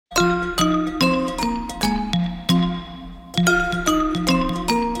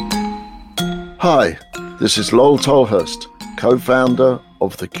Hi, this is Lowell Tolhurst, co-founder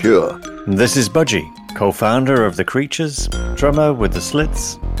of The Cure. This is Budgie, co-founder of The Creatures, drummer with The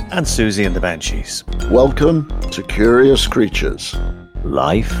Slits, and Susie and the Banshees. Welcome to Curious Creatures.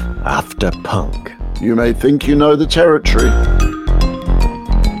 Life after punk. You may think you know the territory,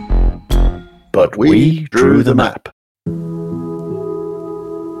 but we drew the map.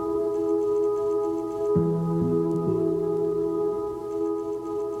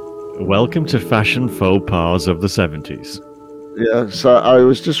 Welcome to Fashion Faux Pas of the 70s. Yeah, so I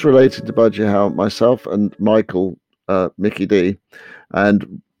was just related to Budgie how myself and Michael, Mickey D,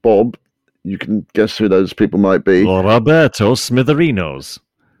 and Bob, you can guess who those people might be. Roberto Smitherinos.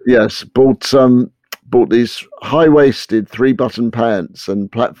 Yes, bought these high-waisted 3-button pants and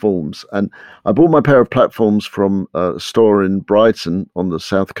platforms, and I bought my pair of platforms from a store in Brighton on the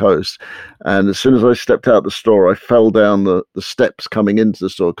south coast. And as soon as I stepped out the store, I fell down the steps coming into the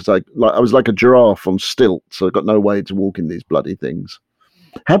store because I was like a giraffe on stilts, so I got no way to walk in these bloody things.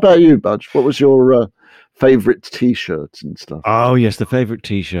 How about you, Budge? What was your favorite T-shirts and stuff? Oh yes, the favorite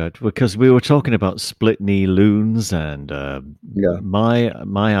T-shirt, because we were talking about split knee loons, and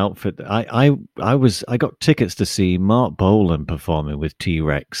my outfit. I got tickets to see Mark Bolan performing with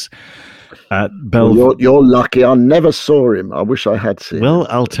T-Rex at Belvedere. Well, you're lucky. I never saw him. I wish I had seen him. Well,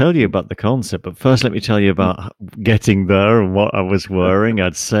 I'll tell you about the concept, but first let me tell you about getting there and what I was wearing.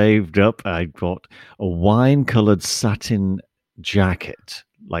 I'd saved up. I got a wine-coloured satin jacket.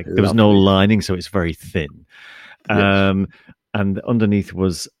 Like there was no lining, so it's very thin. Yes. And underneath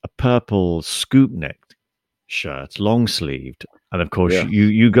was a purple scoop-necked shirt, long-sleeved. And of course,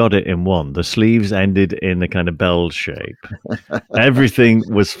 you got it in one. The sleeves ended in a kind of bell shape. Everything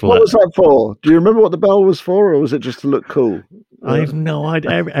was flat. What was that for? Do you remember what the bell was for, or was it just to look cool? I have no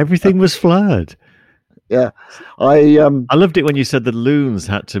idea. Everything was flared. Yeah, I loved it when you said the loons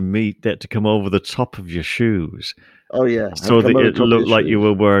had to come over the top of your shoes. Oh yeah, so that it looked like you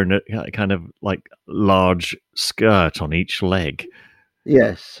were wearing a kind of like large skirt on each leg.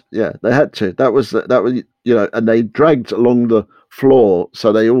 Yes, yeah, they had to. That was and they dragged along the floor,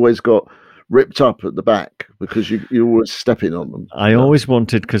 so they always got ripped up at the back because you were stepping on them. I always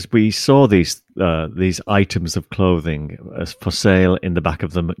wanted, because we saw these items of clothing for sale in the back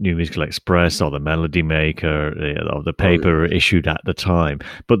of the New Musical Express or the Melody Maker or the paper issued at the time.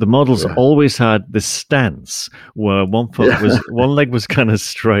 But the models always had this stance where one leg was kind of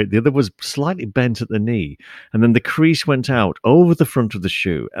straight, the other was slightly bent at the knee, and then the crease went out over the front of the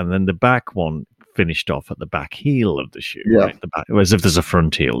shoe, and then the back one finished off at the back heel of the shoe, right? The back, as if there's a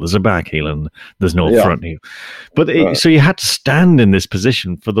front heel, there's a back heel, and there's no front heel. But so you had to stand in this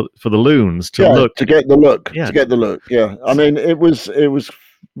position for the loons to look to get the look. Yeah. To get the look. Yeah, I mean it was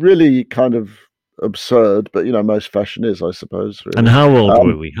really kind of absurd, but most fashion is, I suppose. Really. And how old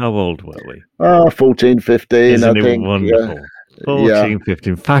were we? 14, 15. Isn't I think. It wonderful? Yeah. 14,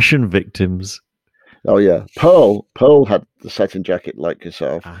 15. Fashion victims. Oh yeah, Pearl had the satin jacket like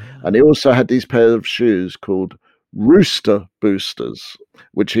yourself, and he also had these pair of shoes called Rooster Boosters,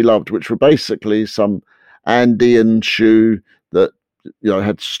 which he loved, which were basically some Andean shoe that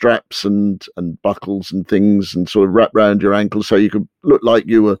had straps and buckles and things, and sort of wrapped around your ankles, so you could look like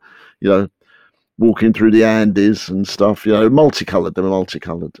you were walking through the Andes and stuff. Multicolored. They were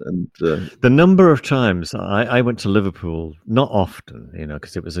multicolored, and the number of times I went to Liverpool, not often,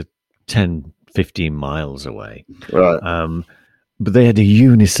 because it was a 10-15 miles away. Right. But they had a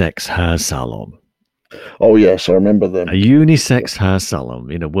unisex hair salon. Oh, yes, I remember them. A unisex hair salon,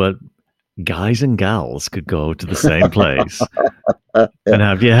 where guys and gals could go to the same place and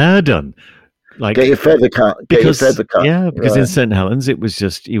have your hair done. Like, get your feather cut. Yeah, because in St. Helens, it was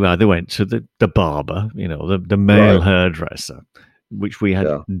just, you either went to the barber, the male hairdresser, which we had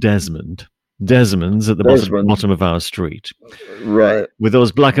Desmond's at the bottom of our street, right? With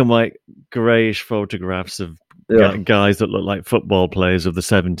those black and white greyish photographs of guys that look like football players of the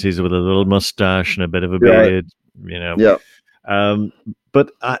 70s with a little mustache and a bit of a beard,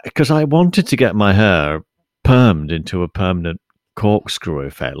 But because I wanted to get my hair permed into a permanent corkscrew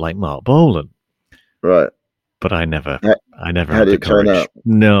effect like Mark Bolan, right? But I never had the courage.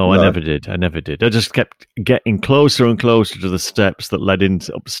 No, I never did. I just kept getting closer and closer to the steps that led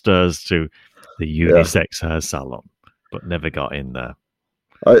into upstairs to the unisex hair salon, but never got in there.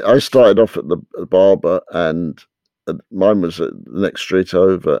 I started off at the barber, and mine was at the next street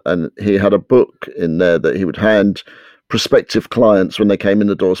over, and he had a book in there that he would hand prospective clients when they came in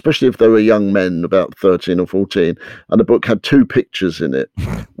the door, especially if they were young men, about 13 or 14. And the book had 2 pictures in it.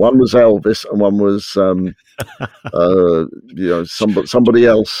 One was Elvis, and one was somebody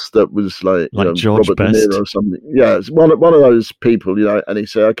else that was like George Robert Best. De Niro or something. Yeah, it's one of those people, and he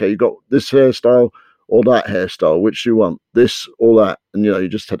said, okay, you got this hairstyle or that hairstyle, which do you want, this or that? And you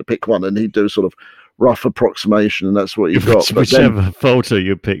just had to pick one, and he'd do sort of rough approximation, and that's what you got. Whichever photo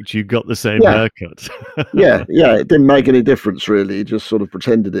you picked, you got the same haircut. yeah, it didn't make any difference really. He just sort of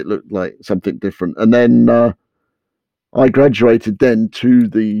pretended it looked like something different. And then I graduated then to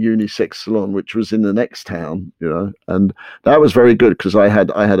the unisex salon, which was in the next town, and that was very good because I had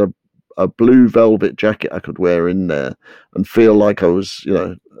a blue velvet jacket I could wear in there and feel like I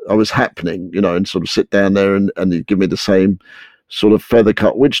was happening, and sort of sit down there and he'd give me the same sort of feather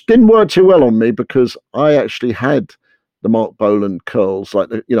cut, which didn't work too well on me because I actually had the Mark Bolan curls, like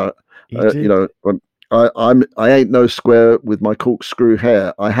I ain't no square with my corkscrew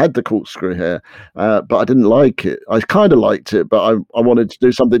hair. I had the corkscrew hair, but I didn't like it. I kind of liked it, but I wanted to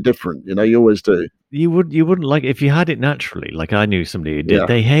do something different. You always do. You wouldn't like it if you had it naturally. Like I knew somebody who did. Yeah.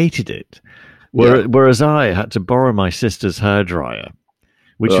 They hated it. Whereas I had to borrow my sister's hairdryer,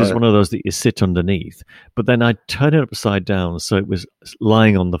 which is one of those that you sit underneath. But then I'd turn it upside down so it was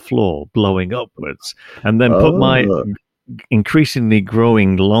lying on the floor, blowing upwards, and then put my increasingly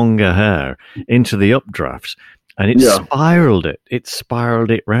growing longer hair into the updrafts, and it spiraled it. It spiraled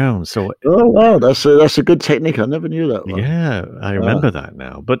it round. So wow, that's a good technique. I never knew that one. Yeah, I remember that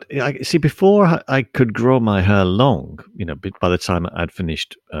now. But before I could grow my hair long, by the time I'd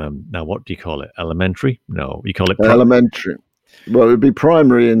finished, now what do you call it? Elementary? No, you call it elementary. Well, it would be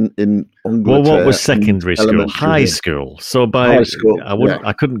primary in Angleterre. Well, what was secondary school? High school. So by high school,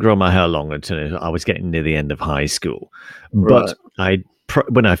 I couldn't grow my hair long until I was getting near the end of high school. But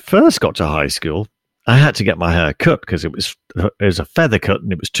when I first got to high school, I had to get my hair cut because it was a feather cut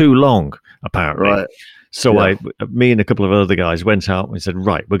and it was too long, apparently. Right. So me and a couple of other guys went out and we said,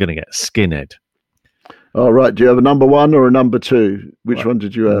 right, we're going to get a skinhead. Oh, right. Do you have a number 1 or a number 2? Which one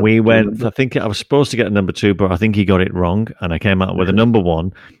did you have? We went, I think I was supposed to get a number 2, but I think he got it wrong. And I came out with a number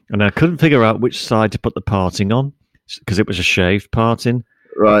 1. And I couldn't figure out which side to put the parting on because it was a shaved parting.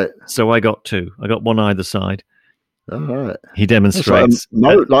 Right. So I got 2. I got one either side. All right. He demonstrates.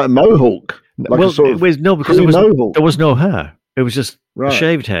 Like a mohawk. Because there was no hair. It was just a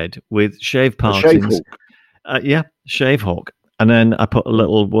shaved head with shaved partings. Shave hawk. And then I put a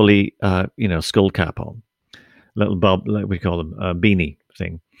little woolly, skull cap on, little bob, like we call them, beanie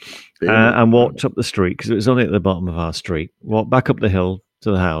thing, and walked up the street because it was only at the bottom of our street. Walked back up the hill to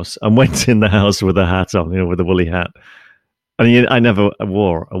the house and went in the house with a hat on, with a woolly hat. And I never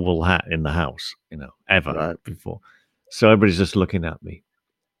wore a wool hat in the house, ever before. So everybody's just looking at me,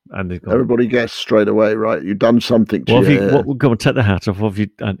 and everybody guessed straight away, right? You've done something to your hair. Go and take the hat off. What have you?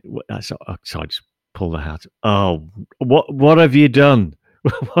 So I just pull the hat. Oh, what have you done?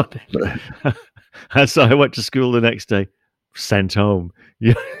 And so I went to school the next day, sent home.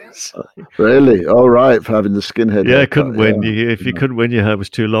 Yes. Really? All right, for having the skinhead. Yeah, couldn't win. If you couldn't win, your hair was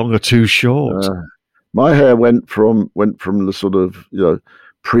too long or too short. My hair went from the sort of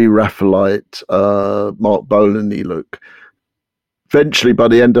pre-Raphaelite Mark Bolan-y look. Eventually, by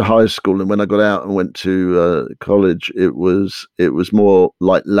the end of high school, and when I got out and went to college, it was more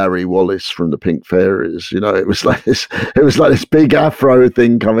like Larry Wallace from the Pink Fairies. It was like this big afro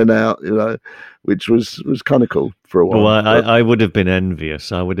thing coming out. Which was kind of cool for a while. Well, I would have been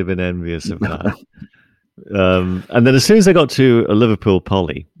envious. I would have been envious of that. And then as soon as I got to Liverpool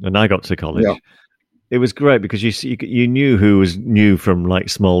Poly, and I got to college, it was great because you knew who was new from like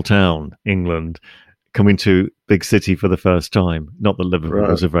small town England coming to big city for the first time. Not that Liverpool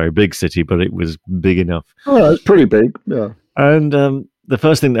was a very big city, but it was big enough. Oh, it's pretty big, yeah. And the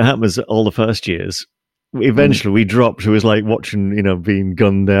first thing that happened was all the first years, eventually we dropped. It was like watching, being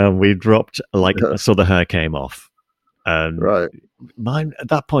gunned down. We dropped, so the hair came off. And mine, at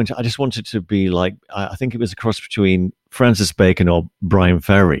that point, I just wanted to be like, I think it was a cross between Francis Bacon or Brian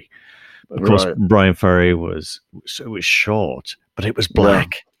Ferry. Of course, Brian Ferry was short, but it was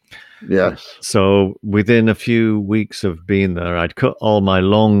black. Yes. So within a few weeks of being there, I'd cut all my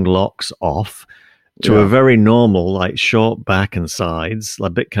long locks off to a very normal, like short back and sides, a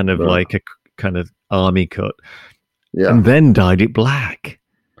bit kind of like a kind of army cut, and then dyed it black.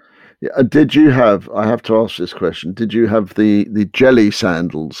 Yeah. Did you have? I have to ask this question. Did you have the jelly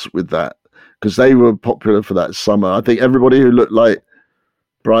sandals with that? Because they were popular for that summer. I think everybody who looked like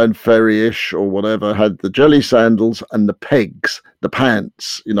Brian Ferry-ish or whatever had the jelly sandals and the pegs, the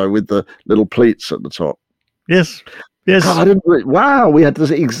pants, with the little pleats at the top. Yes. Yes. God, I didn't. Wow, we had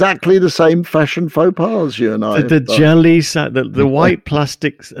exactly the same fashion faux pas, you and I. The jelly, the white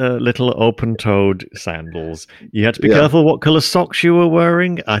plastic little open-toed sandals. You had to be careful what color socks you were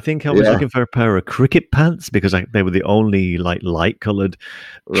wearing. I think I was looking for a pair of cricket pants because they were the only light-colored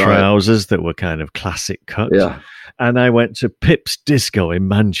trousers that were kind of classic cut. Yeah. And I went to Pip's Disco in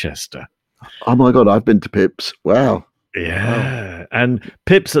Manchester. Oh my God, I've been to Pip's. Wow. Yeah. Wow. And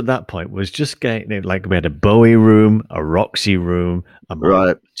Pip's at that point was just getting like we had a Bowie room, a Roxy room,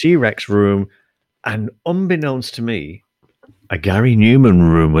 a T-Rex room. And unbeknownst to me, a Gary Newman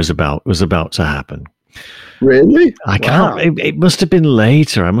room was about to happen. Really? I can't. It must have been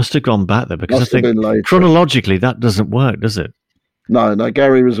later. I must have gone back there because I think chronologically that doesn't work, does it? No,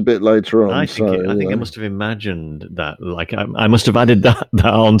 Gary was a bit later on. I think I must have imagined that. Like I must have added that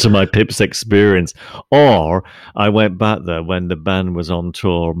onto my Pips experience, or I went back there when the band was on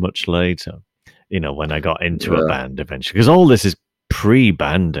tour much later. You know, when I got into a band eventually, because all this is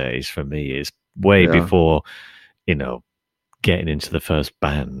pre-band days for me. Is way before, you know, getting into the first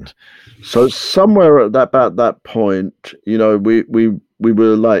band. So somewhere at about that point, you know, we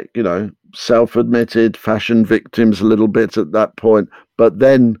were like, you know, self-admitted fashion victims a little bit at that point. But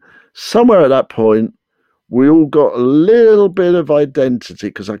then somewhere at that point, we all got a little bit of identity,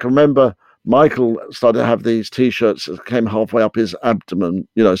 because I can remember Michael started to have these T-shirts that came halfway up his abdomen,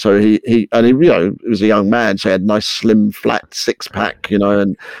 you know, so he you know, he was a young man, so he had a nice slim flat six-pack, you know,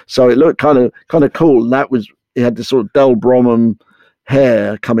 and so it looked kind of cool. And that was, he had this sort of Del Bromham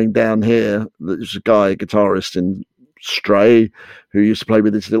hair coming down here. There's a guy, a guitarist in Stray, who used to play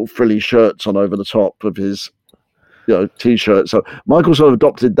with his little frilly shirts on over the top of his, you know, T-shirt. So Michael sort of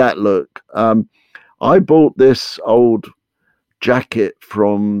adopted that look. I bought this old jacket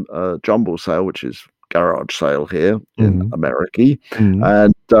from Jumble Sale, which is garage sale here in America,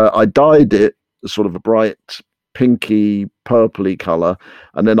 and I dyed it sort of a bright pinky purpley color,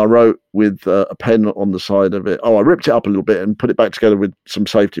 and then I wrote with a pen on the side of it. I ripped it up a little bit and put it back together with some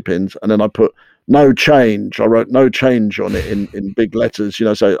safety pins, and then I put "no change." I wrote "no change" on it in big letters, you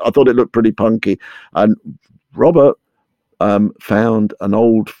know, so I thought it looked pretty punky. And Robert found an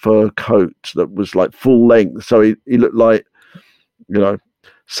old fur coat that was like full length, so he looked like, you know,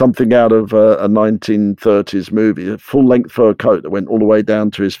 something out of a 1930s movie, a full-length fur coat that went all the way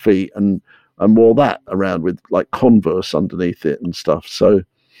down to his feet, and wore that around with like Converse underneath it and stuff. So,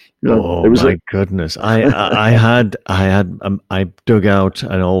 you know, it was goodness. I dug out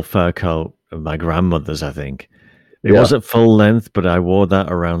an old fur coat of my grandmother's, I think. It wasn't full length, but I wore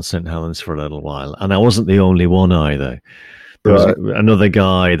that around St. Helens for a little while. And I wasn't the only one either. There was another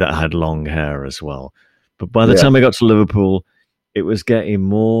guy that had long hair as well. But by the time I got to Liverpool, it was getting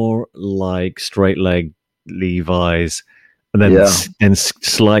more like straight leg Levi's, and then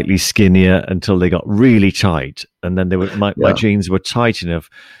slightly skinnier until they got really tight. And then my jeans were tight enough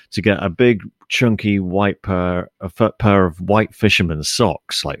to get a big chunky white pair of white fisherman's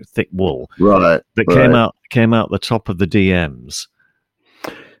socks, like thick wool, that came out the top of the DMs.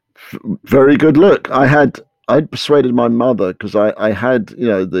 Very good look. I persuaded my mother, because I had, you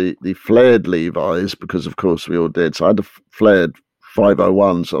know, the flared Levi's, because of course we all did. So I had the flared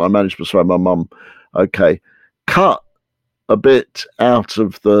 501s, and I managed to persuade my mum, okay, cut a bit out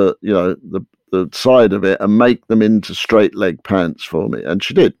of the, you know, the side of it and make them into straight leg pants for me. And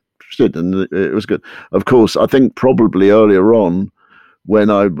she did, and it was good. Of course, I think probably earlier on, when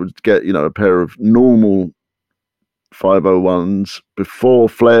I would get, you know, a pair of normal 501s before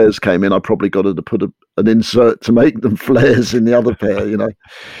flares came in, I probably got her to put an insert to make them flares in the other pair, you know.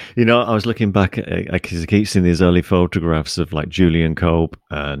 You know, I was looking back at, I keep seeing these early photographs of like Julian Cope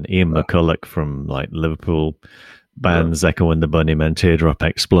and Ian McCulloch from like Liverpool bands, Echo and the Bunnymen, Teardrop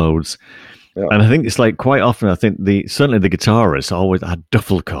Explodes. Yeah. And I think it's like quite often, I think certainly the guitarists always had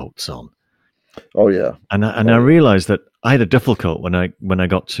duffel coats on. Oh yeah. And I realized that I had a duffel coat when I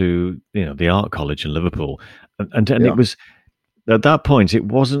got to, you know, the art college in Liverpool. And it was, at that point, it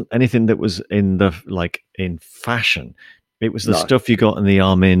wasn't anything that was in fashion. It was the stuff you got in the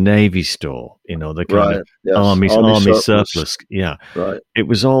Army and Navy store, you know, the kind of army surplus. Yeah. Right. It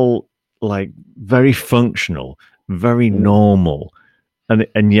was all like very functional, very normal.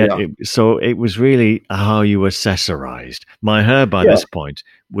 And yet, it was really how you accessorized. My hair by this point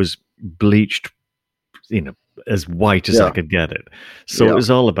was bleached, you know, as white as I could get it. So it was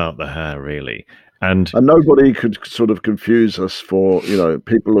all about the hair, really. And nobody could sort of confuse us for, you know,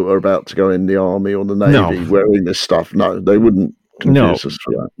 people who are about to go in the army or the navy wearing this stuff. No, they wouldn't confuse us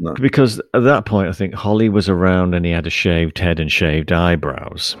for that. No. Because at that point, I think Holly was around and he had a shaved head and shaved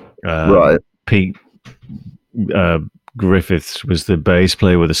eyebrows. Pete Griffiths was the bass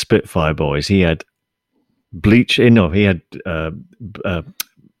player with the Spitfire Boys. He had bleach. He had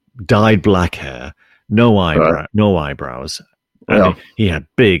dyed black hair, no eyebrows, and he had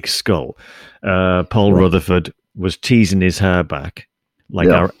big skull. Paul Rutherford was teasing his hair back like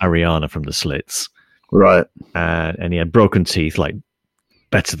Ariana from the Slits, right? And he had broken teeth, like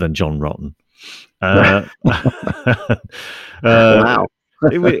better than John Rotten. Wow.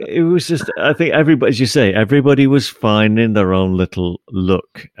 It was just, I think everybody, as you say, everybody was finding their own little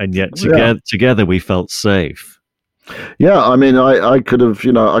look, and yet together we felt safe. Yeah, I mean, I could have,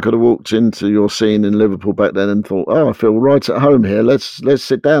 walked into your scene in Liverpool back then and thought, oh, I feel right at home here. Let's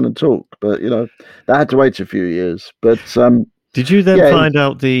sit down and talk. But that had to wait a few years. But did you then find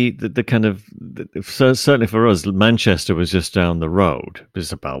out the kind of certainly for us, Manchester was just down the road. It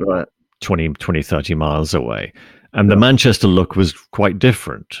was about 20, 30 miles away. And the Manchester look was quite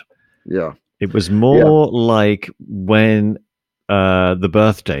different. Yeah. It was more like when the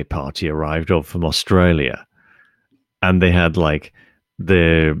birthday party arrived over from Australia, and they had like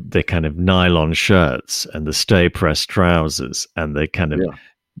the kind of nylon shirts and the stay pressed trousers and the kind of,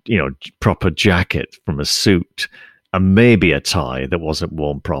 proper jacket from a suit and maybe a tie that wasn't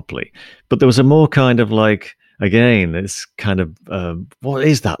worn properly. But there was a more kind of like, again, it's kind of, what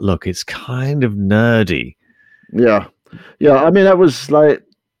is that look? It's kind of nerdy. Yeah. I mean, that was like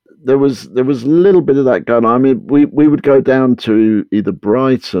there was a little bit of that going on. I mean, we would go down to either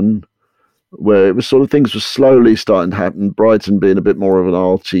Brighton, where it was sort of things were slowly starting to happen. Brighton being a bit more of an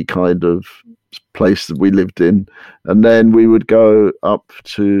arty kind of place that we lived in, and then we would go up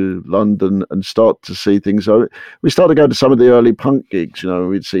to London and start to see things. So we started to go to some of the early punk gigs.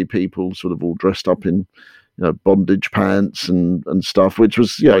 We'd see people sort of all dressed up in bondage pants and stuff, which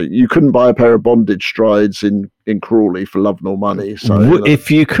was, you couldn't buy a pair of bondage strides in Crawley for love nor money. So if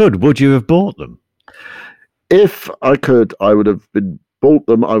you could, would you have bought them? If I could, I would have bought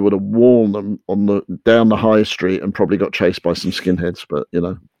them. I would have worn them down the high street and probably got chased by some skinheads. But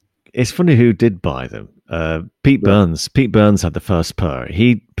it's funny who did buy them. Pete Burns. Pete Burns had the first pair.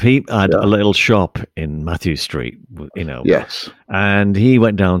 Pete had a little shop in Matthew Street. Yes, and he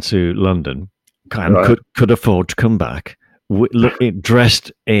went down to London. And could afford to come back, dressed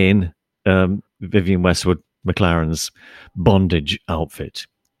in Vivienne Westwood McLaren's bondage outfit,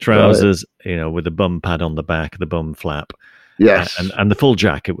 trousers, with the bum pad on the back, the bum flap, and the full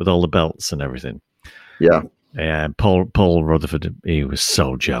jacket with all the belts and everything. Yeah, and Paul Rutherford, he was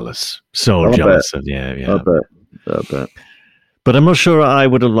so jealous, I bet. But I'm not sure I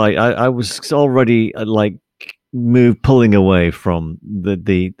would have liked. I was already pulling away from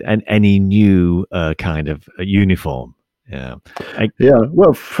any new kind of uniform.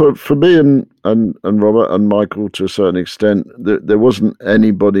 Well, for me and Robert and Michael to a certain extent, there wasn't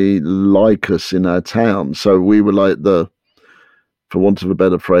anybody like us in our town, so we were like for want of a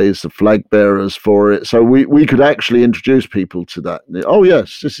better phrase, the flag bearers for it. So we could actually introduce people to that. Oh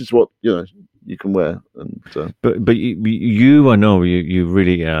yes, this is what you can wear. And but you I know you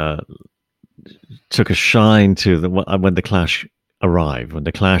really took a shine to when the Clash arrived, when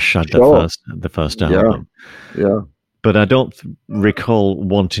the Clash had the first album. Yeah. But I don't recall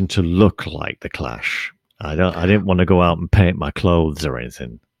wanting to look like the Clash. I didn't want to go out and paint my clothes or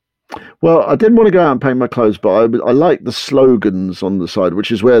anything. Well, I didn't want to go out and paint my clothes, but I liked the slogans on the side,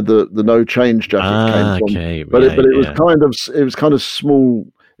 which is where the No Change jacket came from. Okay, but it was kind of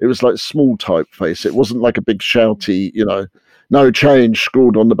small. It was like small typeface. It wasn't like a big shouty, No Change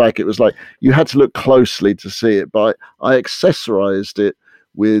scrawled on the back. It was like you had to look closely to see it. But I accessorized it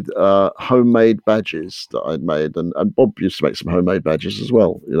with homemade badges that I'd made, and Bob used to make some homemade badges as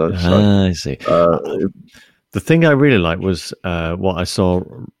well. I see. The thing I really liked was what I saw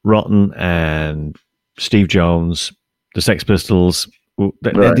Rotten and Steve Jones, the Sex Pistols.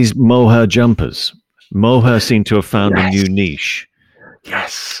 They had these mohair jumpers. Mohair seemed to have found a new niche.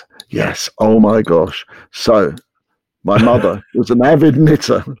 Yes. Oh my gosh. So my mother was an avid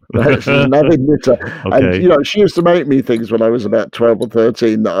knitter. Okay. And she used to make me things when I was about 12 or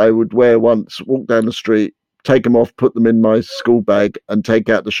 13 that I would wear once, walk down the street, take them off, put them in my school bag, and take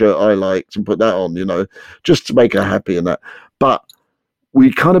out the shirt I liked and put that on, just to make her happy and that. But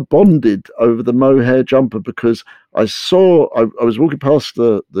we kind of bonded over the mohair jumper because I was walking past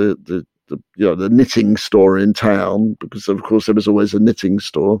the knitting store in town, because of course there was always a knitting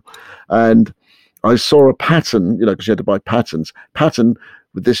store, and I saw a pattern, because you had to buy pattern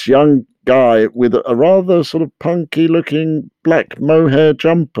with this young guy with a rather sort of punky looking black mohair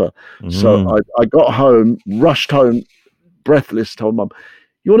jumper. So I got home, rushed home, breathless, told Mum,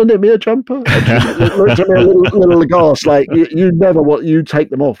 "You want to knit me a jumper?" And she looked at me a little aghast, like, you never you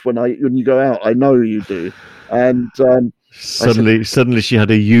take them off when you go out. I know you do. And suddenly she had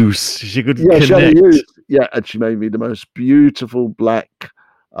a use. She could connect. She had a use. Yeah, and she made me the most beautiful black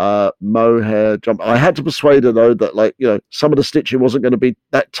mohair jumper. I had to persuade her though that, like, you know, some of the stitching wasn't going to be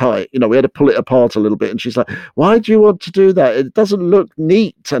that tight. You know, we had to pull it apart a little bit. And she's like, "Why do you want to do that? It doesn't look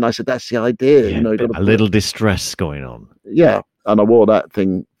neat." And I said, "That's the idea." Yeah, you know, a little distress going on. Yeah, and I wore that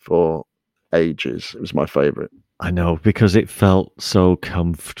thing for ages. It was my favorite. I know, because it felt so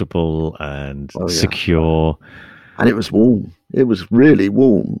comfortable and secure. And it was warm. It was really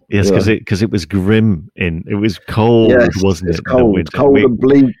warm. Yes, because it was grim. It was cold, wasn't it? Cold and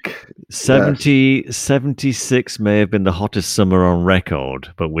bleak. 76 may have been the hottest summer on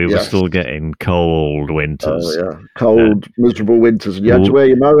record, but we were still getting cold winters. Oh, yeah. Cold, miserable winters. And you had to wear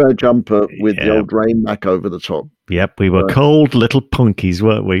your mohair jumper with the old rain back over the top. Yep, we were cold little punkies,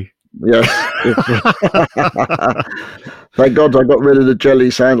 weren't we? Yes. Thank God I got rid of the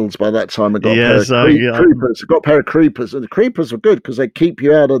jelly sandals by that time. I got creepers. I got a pair of creepers, and the creepers were good because they keep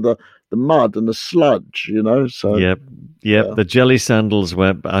you out of the mud and the sludge, you know. So Yep. The jelly sandals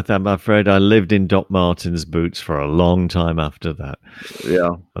were. I'm afraid I lived in Doc Martens boots for a long time after that.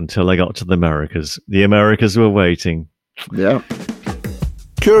 Yeah. Until I got to the Americas. The Americas were waiting. Yeah.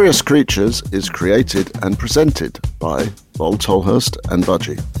 Curious Creatures is created and presented by Vol Tolhurst and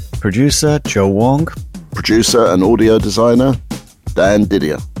Budgie. Producer Joe Wong. Producer and audio designer Dan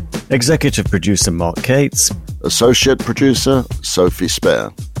Didier. Executive producer Mark Cates. Associate producer Sophie Spare.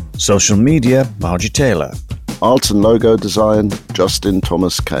 Social media Margie Taylor. Art and logo design Justin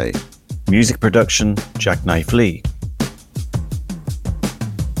Thomas Kay. Music production Jackknife Lee.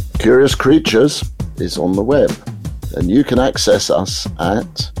 Curious Creatures is on the web, and you can access us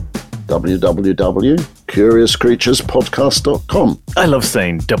at www.curiouscreaturespodcast.com. I love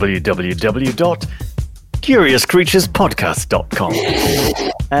saying www.curiouscreaturespodcast.com.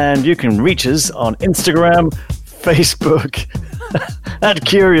 And you can reach us on Instagram, Facebook at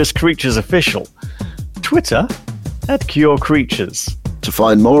Curious Creatures Official, Twitter at Cure Creatures. To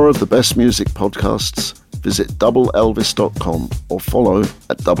find more of the best music podcasts, visit doubleelvis.com or follow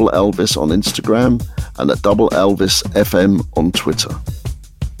at Double Elvis on Instagram and at Double Elvis FM on Twitter.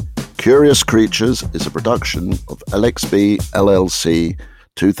 Curious Creatures is a production of LXB LLC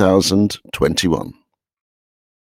 2021.